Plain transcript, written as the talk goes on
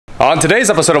On today's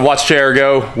episode of Watch Chair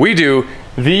Go, we do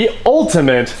the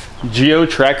ultimate Geo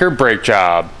Tracker brake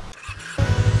job.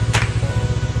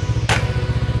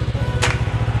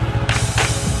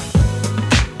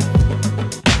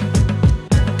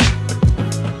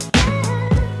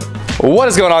 What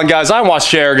is going on, guys? I'm Watch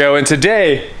Chair Go, and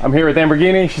today I'm here with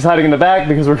Amberghini. She's hiding in the back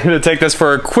because we're going to take this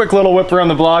for a quick little whip around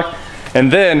the block.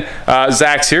 And then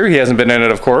Zach's here. He hasn't been in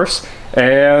it, of course.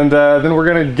 And then we're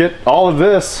going to get all of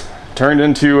this turned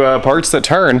into parts that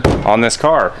turn on this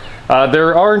car.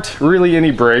 There aren't really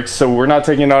any brakes, so we're not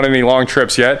taking on any long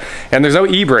trips yet. And there's no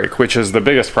e-brake, which is the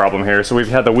biggest problem here. So we've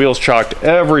had the wheels chalked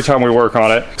every time we work on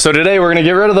it. So today we're gonna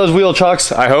get rid of those wheel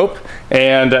chocks, I hope.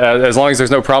 And as long as there's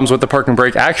no problems with the park and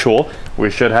brake actual, we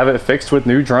should have it fixed with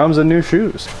new drums and new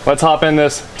shoes. Let's hop in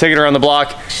this, take it around the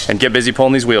block, and get busy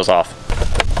pulling these wheels off.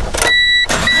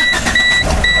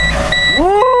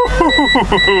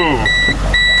 Woo!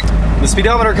 The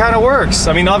speedometer kind of works.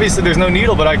 I mean, obviously there's no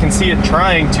needle, but I can see it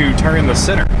trying to turn the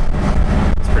center.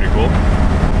 It's pretty cool.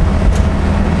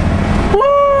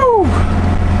 Woo!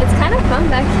 It's kind of fun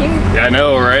back here. Yeah, I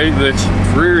know, right? The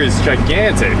rear is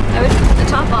gigantic. I wish we put the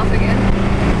top off again.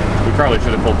 We probably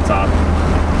should have pulled the top.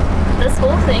 This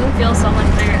whole thing feels so much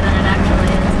bigger than it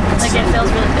actually is. Like, it feels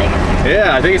really big in here.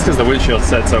 Yeah, I think it's because the windshield's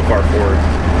set so far forward.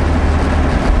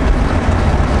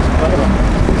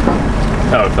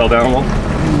 Oh, it fell down a little?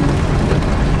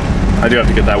 I do have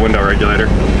to get that window regulator.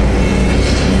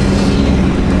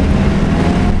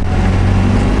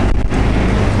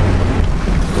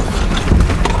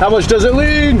 How much does it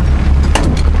lean?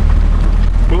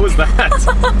 What was that?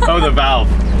 Oh, the valve.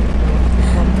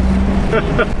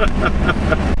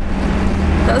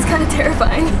 That was kind of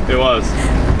terrifying. It was.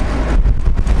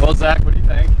 Well, Zach, what do you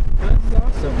think? That's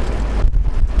awesome.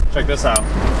 Check this out.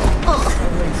 Oh.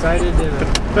 I'm excited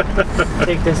to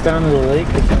take this down to the lake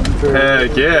or something.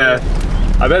 Heck yeah.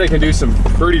 I bet it can do some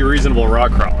pretty reasonable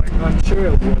rock crawling. I'm sure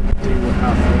it would do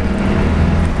halfway.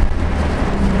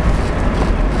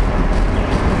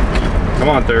 Come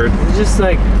on, third. Is it just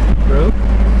like broke?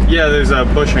 Yeah, there's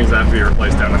bushings that have to be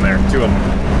replaced down in there. 2 of them.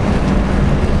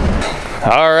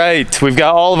 All right, we've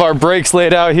got all of our brakes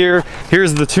laid out here.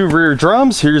 Here's the 2 rear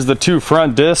drums, here's the 2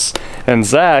 front discs, and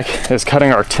Zach is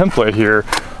cutting our template here.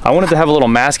 I wanted to have a little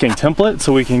masking template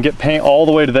so we can get paint all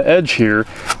the way to the edge here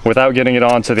without getting it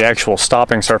onto the actual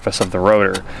stopping surface of the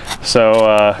rotor. So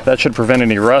that should prevent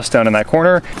any rust down in that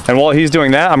corner. And while he's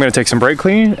doing that, I'm gonna take some brake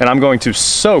clean and I'm going to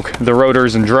soak the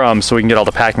rotors and drums so we can get all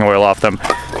the packing oil off them,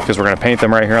 because we're gonna paint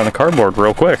them right here on the cardboard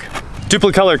real quick.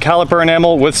 Duplicolor caliper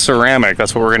enamel with ceramic.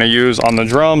 That's what we're gonna use on the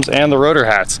drums and the rotor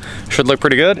hats. Should look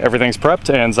pretty good. Everything's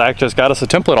prepped, and Zach just got us a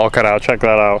template all cut out. Check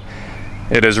that out.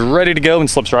 It is ready to go and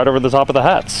slips right over the top of the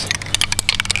hats.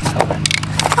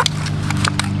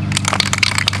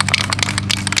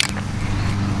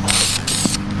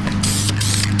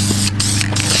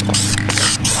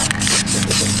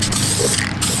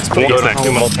 Let's put that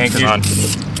two mil tank on.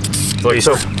 Look,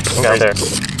 so got there.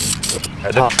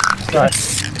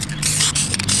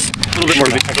 A little bit more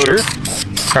of the coater.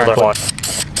 Hold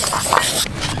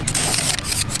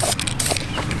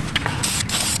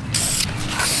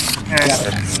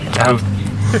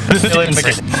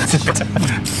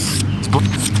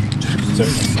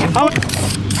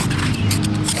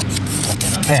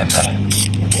Man,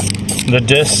 the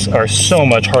discs are so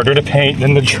much harder to paint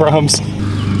than the drums.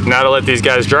 Now to let these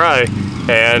guys dry,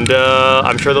 and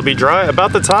I'm sure they'll be dry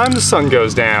about the time the sun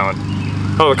goes down.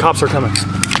 Oh, the cops are coming.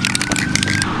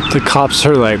 The cops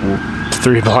are like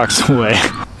 3 blocks away.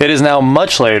 It is now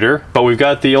much later, but we've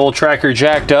got the old tracker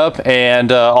jacked up,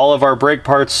 and all of our brake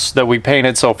parts that we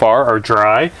painted so far are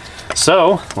dry.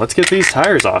 So let's get these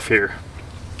tires off here.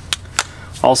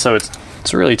 Also, it's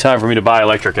really time for me to buy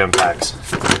electric impacts.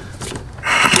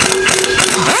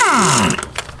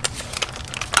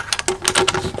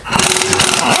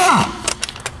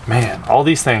 Man, all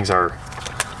these things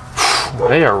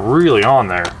they are really on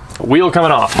there. Wheel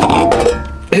coming off.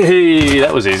 Hey,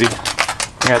 that was easy.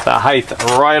 Got the height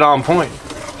right on point.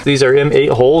 These are M8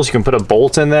 holes. You can put a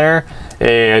bolt in there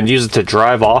and use it to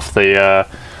drive off the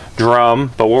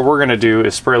drum. But what we're gonna do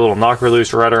is spray a little knocker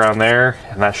loose right around there,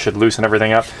 and that should loosen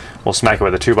everything up. We'll smack it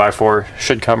with a 2x4,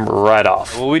 should come right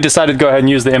off. Well, we decided to go ahead and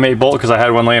use the M8 bolt because I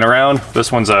had one laying around.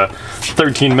 This one's a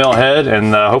 13 mil head,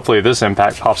 and hopefully this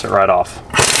impact pops it right off.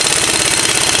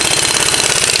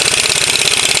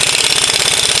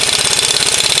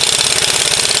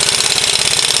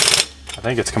 I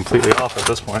think it's completely off at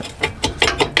this point.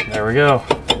 There we go.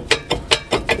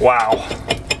 Wow.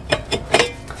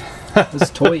 That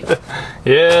was tight.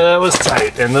 Yeah, that was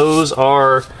tight. And those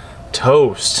are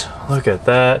toast. Look at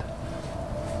that.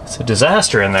 It's a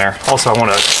disaster in there. Also, I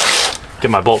want to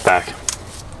get my bolt back.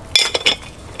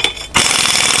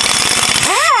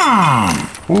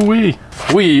 Ooh-wee.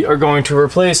 We are going to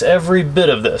replace every bit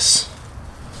of this.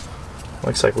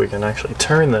 Looks like we can actually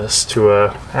turn this to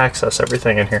access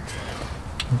everything in here.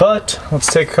 But let's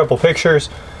take a couple pictures,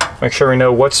 make sure we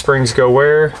know what springs go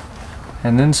where,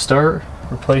 and then start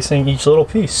replacing each little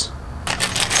piece.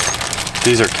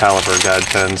 These are caliper guide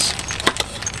pins.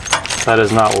 That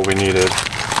is not what we needed.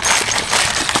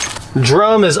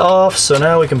 Drum is off, so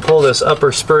now we can pull this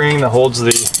upper spring that holds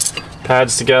the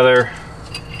pads together.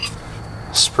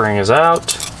 Spring is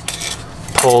out.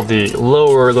 Pull the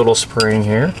lower little spring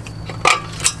here.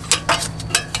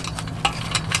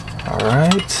 All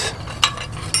right.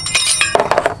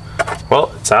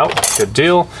 Well, it's out. Good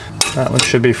deal. That one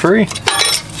should be free.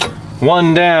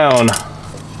 One down.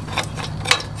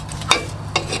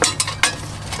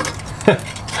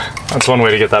 That's one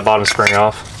way to get that bottom spring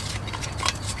off.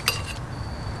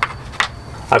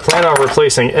 I plan on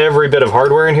replacing every bit of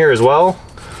hardware in here as well,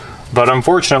 but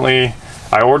unfortunately,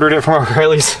 I ordered it from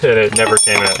O'Reilly's and it never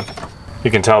came in.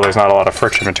 You can tell there's not a lot of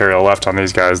friction material left on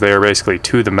these guys. They are basically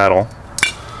to the metal.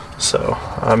 So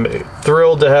I'm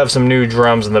thrilled to have some new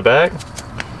drums in the back.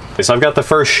 So I've got the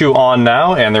first shoe on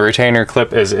now and the retainer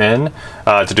clip is in.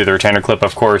 To do the retainer clip,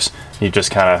 of course, you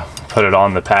just kind of put it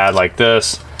on the pad like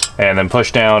this and then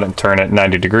push down and turn it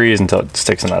 90 degrees until it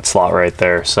sticks in that slot right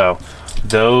there. So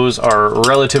those are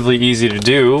relatively easy to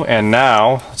do. And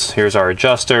now here's our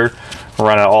adjuster.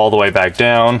 Run it all the way back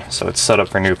down so it's set up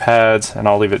for new pads, and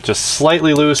I'll leave it just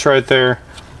slightly loose right there.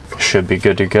 Should be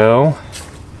good to go.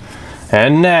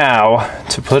 And now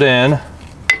to put in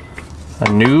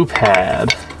a new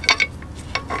pad.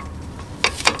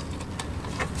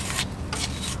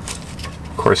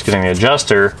 Of course, getting the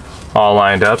adjuster all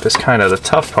lined up is kind of the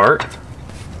tough part.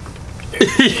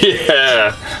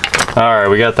 Yeah. All right,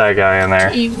 we got that guy in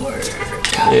there. Keyword.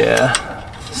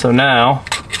 Yeah. So now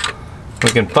we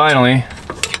can finally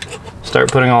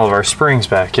start putting all of our springs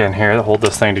back in here to hold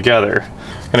this thing together.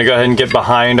 I'm gonna go ahead and get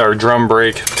behind our drum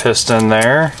brake piston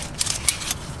there.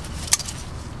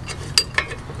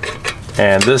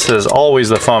 And this is always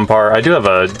the fun part. I do have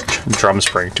a drum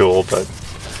spring tool, but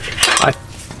I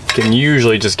can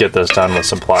usually just get this done with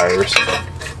some pliers.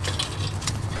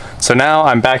 So now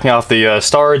I'm backing off the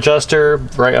star adjuster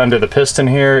right under the piston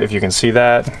here, if you can see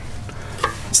that.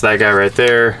 It's that guy right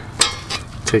there.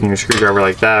 Taking a screwdriver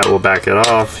like that, we'll back it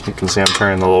off. You can see I'm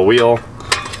turning the little wheel.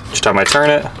 Each time I turn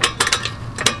it,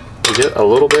 we get a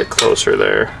little bit closer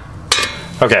there.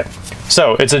 Okay,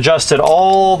 so it's adjusted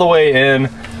all the way in,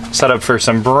 set up for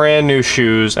some brand new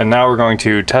shoes, and now we're going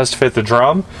to test fit the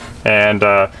drum and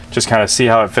just kind of see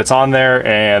how it fits on there,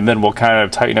 and then we'll kind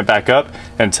of tighten it back up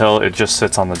until it just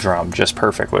sits on the drum just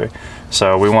perfectly.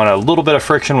 So we want a little bit of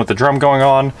friction with the drum going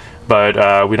on,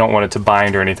 but we don't want it to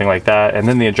bind or anything like that, and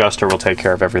then the adjuster will take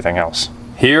care of everything else.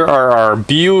 Here are our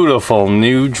beautiful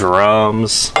new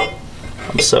drums.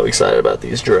 I'm so excited about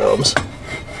these drums.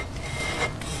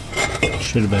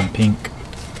 Should have been pink.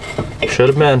 Should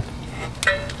have been.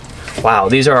 Wow,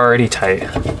 these are already tight.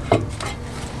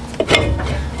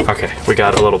 Okay, we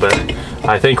got a little bit.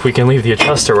 I think we can leave the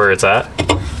adjuster where it's at.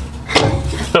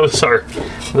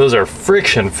 Those are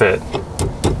friction fit.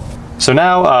 So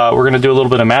now we're gonna do a little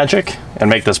bit of magic and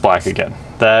make this black again.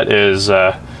 That is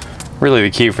really the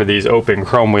key for these open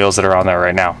chrome wheels that are on there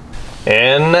right now.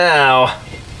 And now,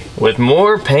 with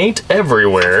more paint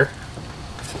everywhere.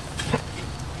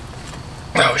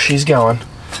 Oh, she's going.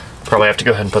 Probably have to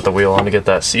go ahead and put the wheel on to get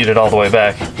that seated all the way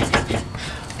back.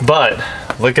 But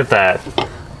look at that.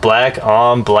 Black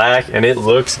on black, and it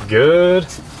looks good.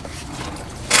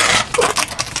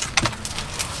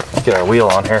 Let's get our wheel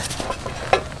on here.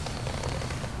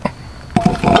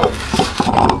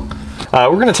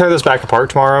 We're gonna tear this back apart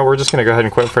tomorrow. We're just gonna go ahead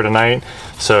and quit for tonight.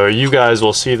 So you guys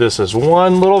will see this as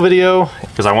one little video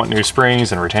because I want new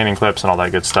springs and retaining clips and all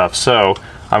that good stuff. So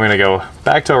I'm gonna go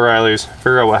back to O'Reilly's,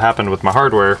 figure out what happened with my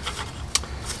hardware.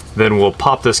 Then we'll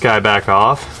pop this guy back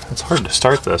off. It's hard to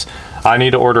start this. I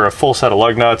need to order a full set of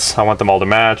lug nuts. I want them all to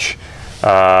match.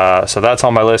 So that's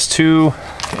on my list too.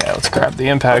 Yeah, let's grab the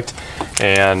impact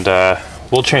and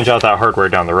we'll change out that hardware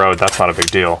down the road. That's not a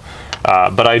big deal.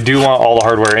 But I do want all the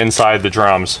hardware inside the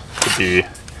drums to be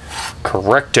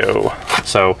correcto.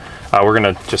 So we're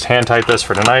gonna just hand tight this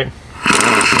for tonight.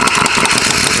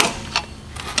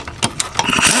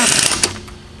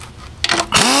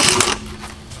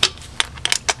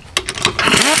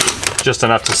 Just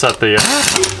enough to set the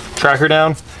tracker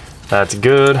down. That's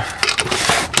good.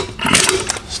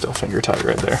 Still finger tight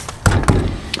right there.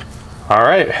 All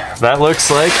right, that looks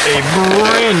like a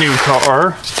brand new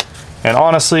car. And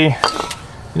honestly,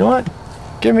 you know what?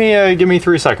 Give me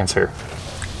 3 seconds here.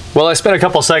 Well, I spent a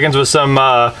couple seconds with some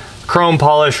chrome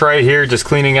polish right here, just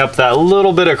cleaning up that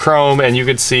little bit of chrome, and you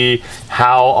could see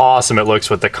how awesome it looks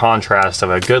with the contrast of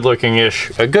a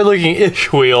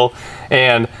good-looking-ish wheel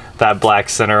and that black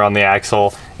center on the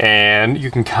axle, and you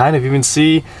can kind of even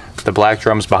see the black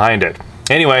drums behind it.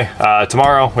 Anyway,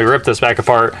 tomorrow we rip this back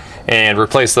apart and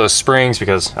replace those springs,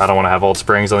 because I don't want to have old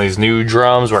springs on these new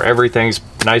drums where everything's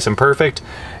nice and perfect,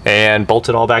 and bolt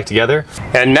it all back together.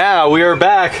 And now we are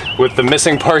back with the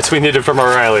missing parts we needed from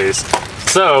O'Reilly's.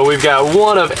 So we've got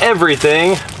one of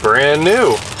everything brand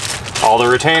new. All the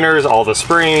retainers, all the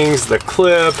springs, the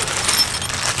clip.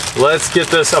 Let's get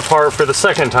this apart for the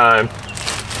second time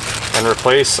and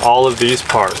replace all of these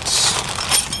parts.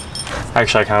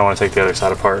 Actually, I kind of want to take the other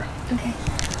side apart. Okay.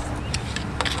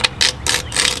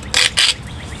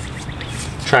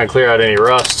 Try and clear out any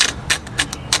rust.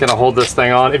 Gonna hold this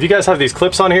thing on. If you guys have these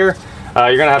clips on here,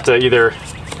 you're gonna have to either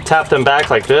tap them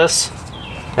back like this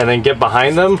and then get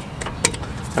behind them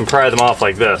and pry them off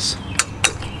like this.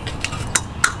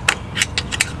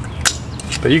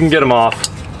 But you can get them off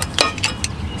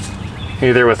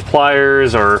either with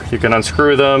pliers, or you can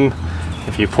unscrew them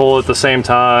if you pull at the same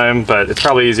time, but it's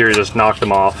probably easier to just knock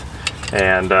them off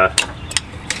and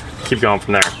keep going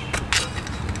from there.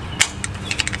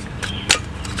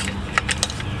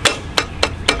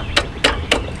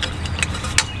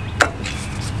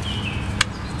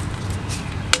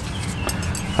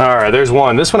 All right, there's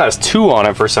one. This one has 2 on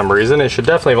it for some reason. It should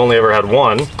definitely have only ever had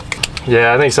 1.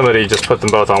 Yeah, I think somebody just put them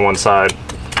both on one side,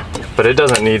 but it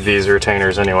doesn't need these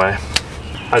retainers anyway.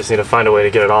 I just need to find a way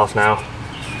to get it off now.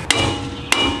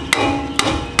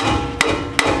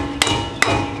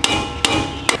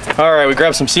 All right, we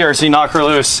grabbed some CRC knocker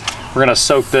loose. We're gonna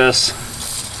soak this.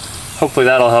 Hopefully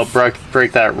that'll help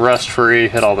break that rust free,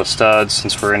 hit all the studs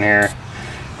since we're in here.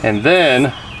 And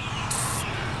then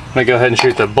I'm gonna go ahead and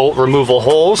shoot the bolt removal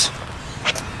holes.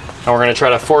 And we're gonna try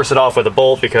to force it off with a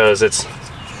bolt because it's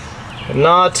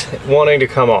not wanting to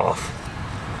come off.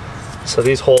 So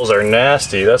these holes are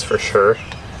nasty, that's for sure.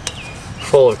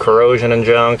 Full of corrosion and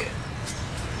junk.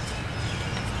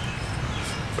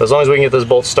 But as long as we can get this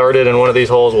bolt started in one of these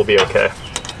holes, we'll be okay.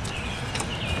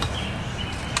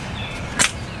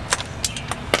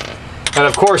 And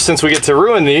of course, since we get to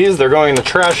ruin these, they're going in the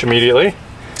trash immediately.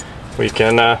 We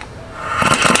can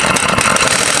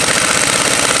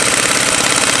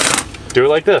do it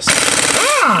like this.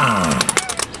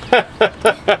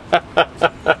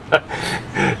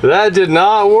 That did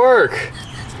not work.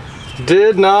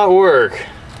 Did not work.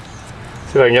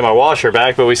 See if I can get my washer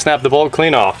back, but we snapped the bolt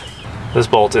clean off. This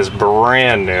bolt is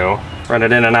brand new. Run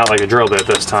it in and out like a drill bit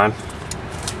this time.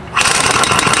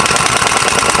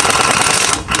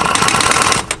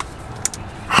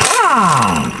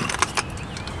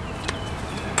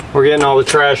 We're getting all the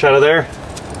trash out of there.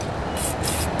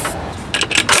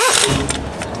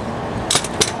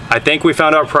 I think we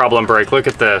found our problem brake. Look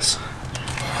at this.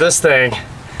 This thing,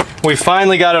 we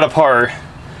finally got it apart,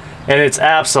 and it's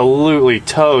absolutely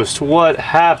toast. What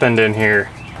happened in here?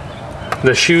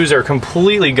 The shoes are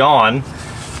completely gone.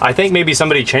 I think maybe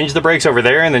somebody changed the brakes over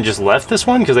there and then just left this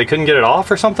one because they couldn't get it off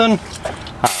or something. I don't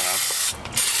know.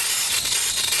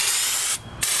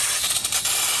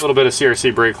 A little bit of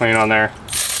CRC brake clean on there.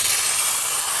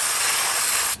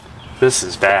 This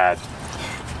is bad.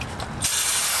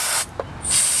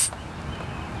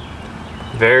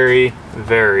 Very,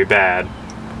 very bad.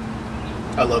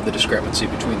 I love the discrepancy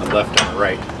between the left and the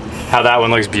right. How that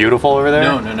one looks beautiful over there?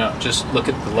 No. Just look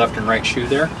at the left and right shoe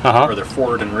there, or they're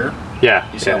forward and rear.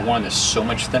 Yeah. You see that one is so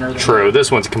much thinner than True. that?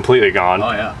 This one's completely gone.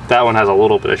 Oh yeah. That one has a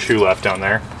little bit of shoe left down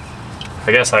there.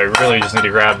 I guess I really just need to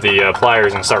grab the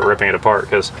pliers and start ripping it apart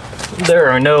because there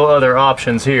are no other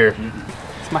options here.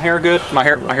 Is my hair good? My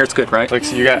hair's good, right? Like,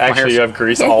 so you got you have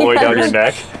grease all the way down your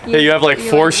neck. Yeah, you have like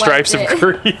 4 stripes of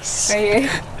grease. Right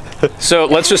here. So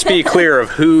let's just be clear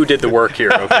of who did the work here,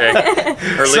 okay?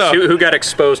 Or at least who got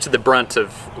exposed to the brunt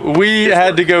of. We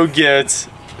had to go get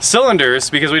cylinders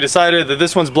because we decided that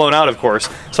this one's blown out, of course.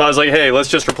 So I was like, hey, let's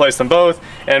just replace them both.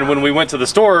 And when we went to the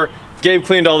store, Gabe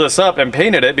cleaned all this up and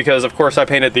painted it because, of course, I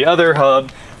painted the other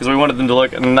hub because we wanted them to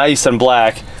look nice and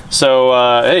black. So,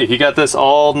 hey, he got this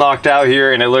all knocked out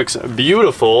here and it looks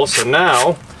beautiful. So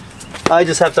now I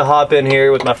just have to hop in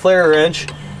here with my flare wrench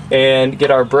and get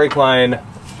our brake line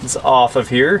off of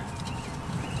here,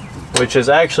 which is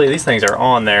actually, these things are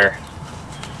on there.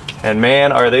 And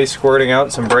man, are they squirting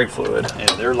out some brake fluid.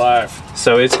 Yeah, they're live.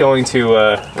 So it's going to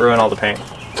ruin all the paint.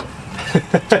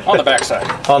 On the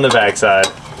backside. On the backside.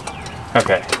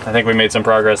 Okay, I think we made some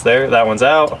progress there. That one's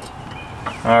out.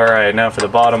 All right, now for the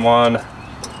bottom one.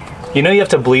 You know you have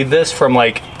to bleed this from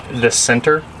like this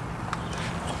center.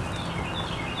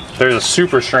 There's a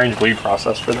super strange bleed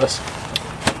process for this.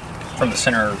 From the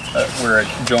center where it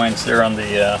joins there on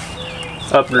the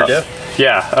rear diff?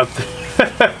 Yeah, up.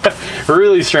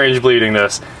 Really strange bleeding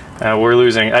this. We're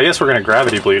losing. I guess we're gonna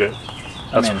gravity bleed it.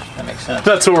 That makes sense.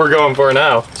 That's what we're going for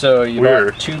now. So you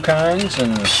bought 2 kinds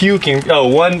and puking. Oh,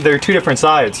 one. They're 2 different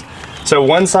sides. So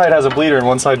one side has a bleeder and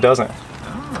one side doesn't.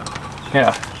 Oh.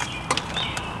 Yeah.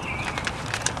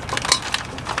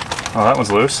 Oh, that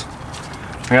one's loose.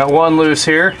 We got one loose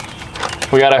here.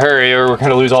 We gotta hurry or we're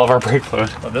gonna lose all of our brake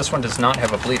fluid. Well, this one does not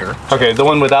have a bleeder. Okay, the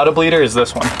one without a bleeder is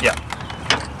this one. Yeah.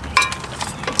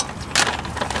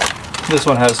 This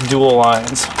one has dual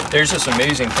lines. There's this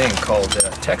amazing thing called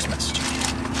text messaging.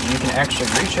 You can actually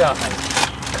reach out and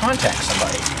contact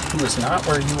somebody who is not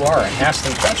where you are and ask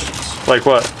them questions. Like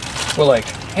what? Well, like,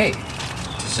 hey,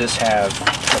 does this have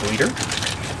a bleeder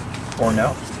or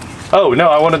no? Oh, no,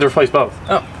 I wanted to replace both.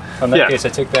 Oh, in that case, I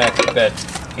take back that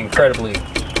incredibly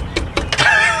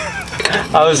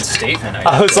statement.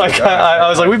 I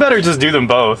was like, we better just do them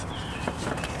both.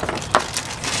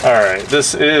 All right,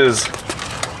 this is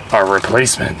our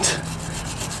replacement.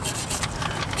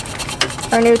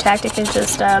 Our new tactic is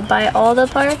just buy all the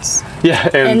parts. Yeah,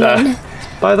 and then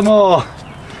buy them all.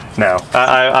 No,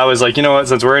 I was like, you know what?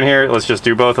 Since we're in here, let's just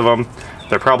do both of them.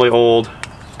 They're probably old.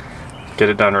 Get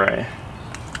it done right.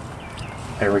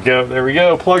 There we go. There we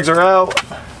go. Plugs are out.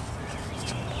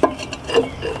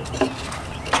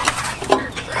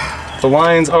 The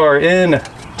lines are in.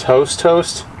 Toast,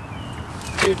 toast.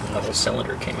 Dude, another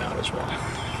cylinder came out as well.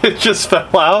 It just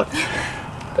fell out.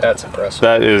 That's impressive.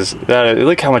 That is.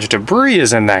 Look how much debris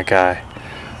is in that guy.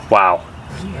 Wow.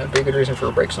 That'd be a good reason for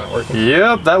a brake's not working.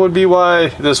 Yep, that would be why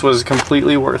this was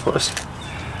completely worthless.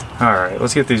 All right,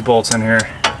 let's get these bolts in here.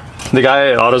 The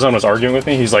guy at AutoZone was arguing with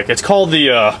me. He's like, it's called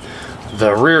the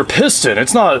rear piston.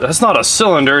 That's not a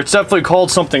cylinder. It's definitely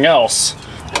called something else.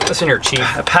 Listen here, chief.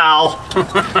 Pal.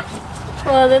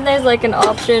 Well, then there's like an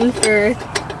option for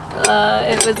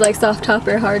it was like soft top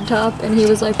or hard top, and he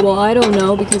was like, well, I don't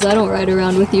know because I don't ride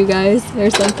around with you guys or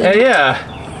something. Yeah.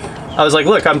 I was like,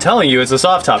 look, I'm telling you it's a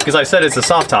soft top because I said it's a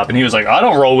soft top, and he was like, I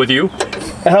don't roll with you.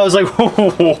 And I was like,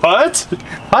 what?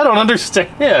 I don't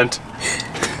understand.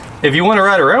 If you want to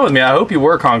ride around with me, I hope you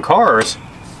work on cars.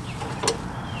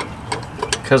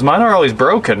 Because mine are always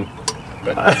broken.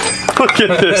 Look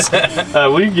at this.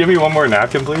 Will you give me one more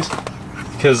napkin, please?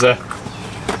 Because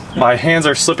my hands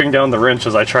are slipping down the wrench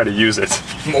as I try to use it.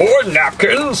 More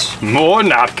napkins? More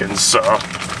napkins, sir.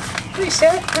 Please, sir,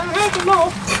 can I have them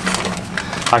all?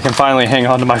 I can finally hang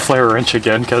on to my flare wrench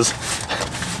again because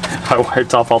I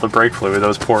wiped off all the brake fluid that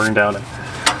was pouring down it.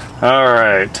 All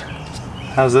right.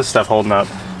 How's this stuff holding up?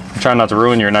 I'm trying not to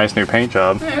ruin your nice new paint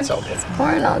job. Yeah, it's all good. It's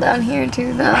pouring all down here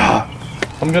too, though.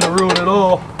 I'm gonna ruin it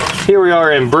all. Here we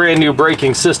are in brand new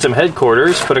braking system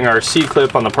headquarters, putting our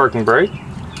C-clip on the parking brake.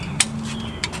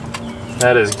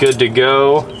 That is good to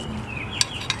go.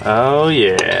 Oh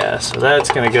yeah, so that's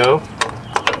gonna go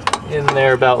in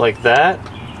there about like that.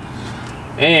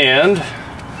 And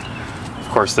of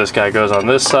course this guy goes on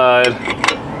this side,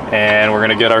 and we're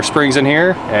gonna get our springs in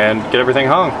here and get everything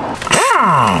hung.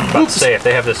 About to say, if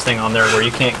they have this thing on there where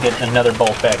you can't get another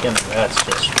bolt back in there, that's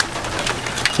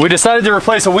just... We decided to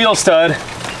replace a wheel stud,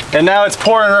 and now it's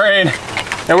pouring rain,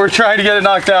 and we're trying to get it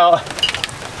knocked out.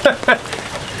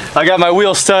 I got my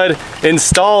wheel stud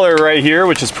installer right here,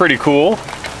 which is pretty cool.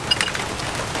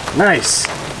 Nice.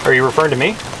 Are you referring to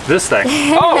me? This thing.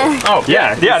 Oh,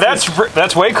 yeah,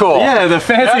 that's way cool. Yeah, the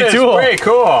fancy tool. Way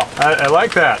cool. I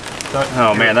like that.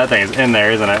 Oh man, that thing is in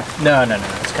there, isn't it? No,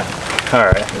 it's kind of... All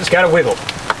right. It's got a wiggle.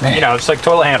 You know, it's like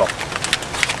toilet handle.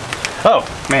 Oh,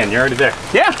 man, you're already there.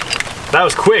 Yeah. That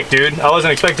was quick, dude. I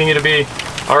wasn't expecting you to be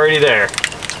already there.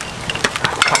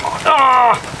 Oh, come on.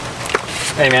 Oh!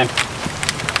 Hey, man.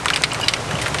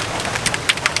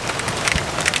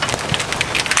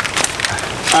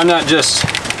 I'm not just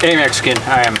a Mexican,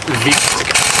 I am the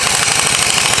Mexican.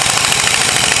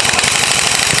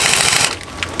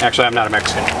 Actually, I'm not a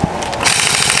Mexican.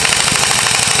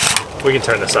 We can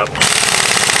turn this up.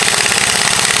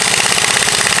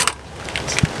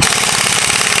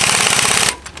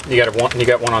 You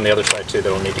got one on the other side too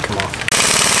that'll need to come off.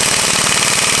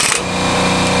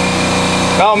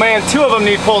 Oh man, 2 of them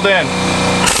need pulled in.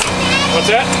 What's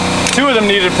that? 2 of them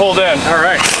needed pulled in. All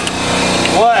right.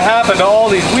 What happened to all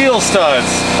these wheel studs?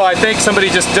 Oh, I think somebody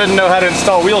just didn't know how to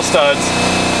install wheel studs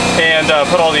and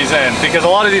put all these in, because a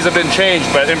lot of these have been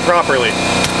changed but improperly.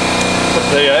 Put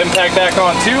the impact back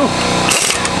on too.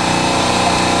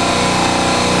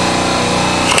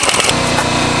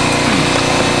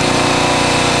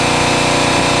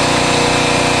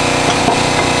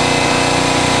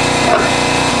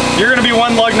 You're gonna be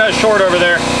one lug nut short over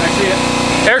there. I see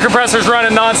it. Air compressor's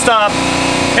running nonstop.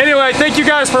 Anyway, thank you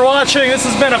guys for watching. This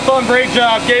has been a fun brake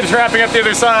job. Gabe's wrapping up the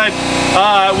other side.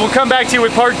 We'll come back to you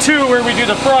with part 2 where we do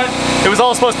the front. It was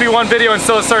all supposed to be one video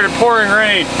until it started pouring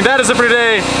rain. That is it for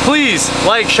today. Please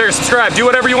like, share, subscribe. Do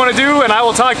whatever you want to do, and I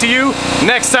will talk to you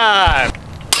next time.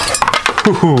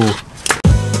 Ooh.